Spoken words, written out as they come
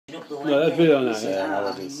No, that's video on that. Yeah, now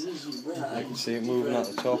it is. I can see it moving at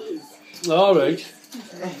the top. All right.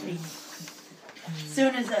 As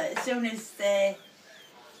soon as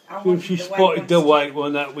When she spotted the white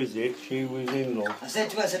one, that was it. She was in love. I said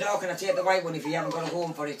to her, I said, oh, can I take the white one if you haven't got a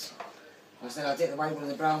home for it? I said, I'll take the white one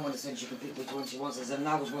and the brown one. I said, she can pick which one she wants. I said,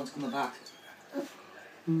 now which one's coming back.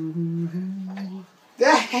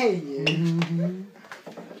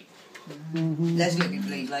 Leslie will be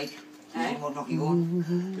played like. You didn't want Rocky going.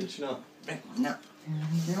 Bitch, no. No.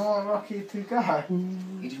 You don't want Rocky to go?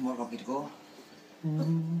 You didn't want Rocky to go.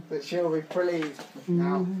 But she'll be pleased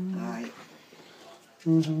now. Aye.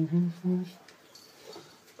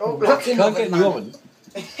 Oh, look! Can't get in the oven.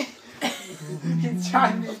 It's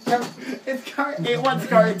trying to jump. It wants to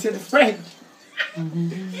go into the fridge.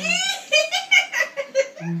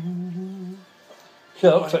 Yeah,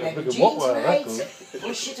 that looks like a freaking Rottweiler, that does.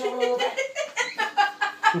 Push it all over.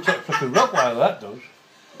 Looks like a freaking Rottweiler, that does.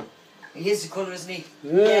 He is the colour, isn't he?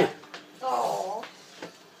 Yeah. Oh.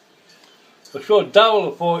 I saw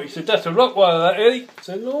Dowell for it. He said, that's a Rottweiler, that, Eddie. I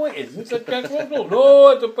said, no, it isn't. It's a Jack Russell. No,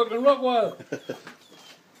 it's a fucking Rottweiler.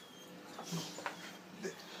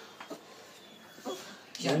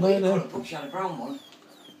 She had a white colour book, she had a brown one.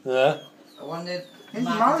 Yeah. I wanted He's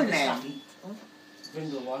Mark moaning the there. Staffy,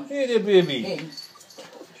 brindle one. Hey there, baby. Him,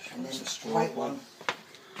 and then white one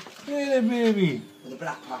Hey there, baby. with a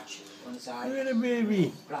black patch on the side. Hey there,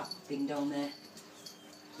 baby. Black thing down there.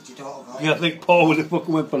 Which your daughter got. Yeah, I think Paul would have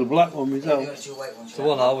fucking went for the black one Yeah, the myself. other two white ones. It's the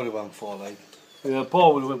one I would have went for, like. Yeah,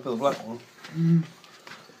 Paul would have went for the black one.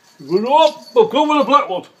 He went, oh, I'll go with the black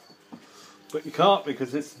one. But you can't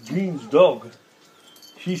because it's Jean's dog.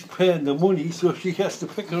 She's paying the money, so she has to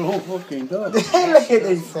pick her own fucking dog. Look at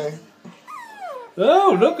these two.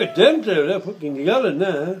 Oh, look at them two. They're fucking yelling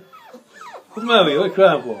there. Come on, what are you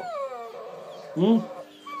crying for?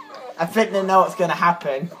 I think they know what's going to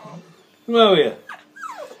happen. Come over here.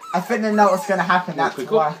 I think they know what's going to happen. That's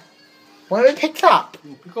pick why. up. What did we pick up?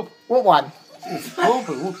 Pick up. What one? Oh,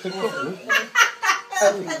 but we'll pick up.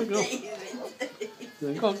 Pick it up.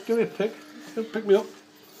 There you go. Give me a pick. Pick me up.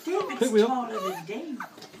 Pick me up. Taller than Dave.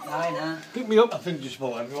 Aye, nah. Pick me up. I think just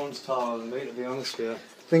about everyone's taller than me, to be honest with you.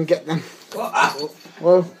 Then get them. Well,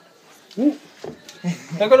 Well, They've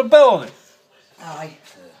got a bell on it. aye.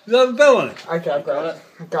 Does it have a bell on it? okay, I've got it.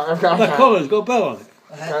 That collar's got a bell on it.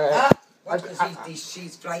 Watch, because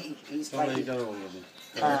she's flighty. He's Oh, no, you flighty. don't know what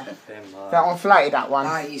you That one flighty, that one.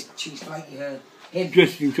 Aye, she's flighty, her. Him.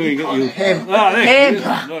 Just until you get you. Him. Ah, there Him. it is.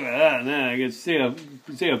 Look at that now. You can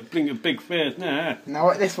see a big face now. Now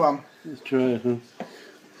what this one? Let's try it. Huh?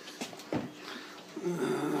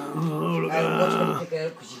 Watch when you pick her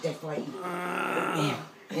up, because she's dead flighty.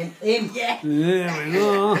 Him. Yeah. There we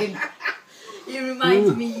go. Him. He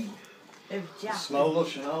reminds me of Jack. Smell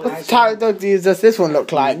lush and all. What type of dog does this one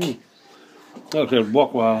look like? That's a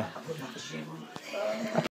Rottweiler.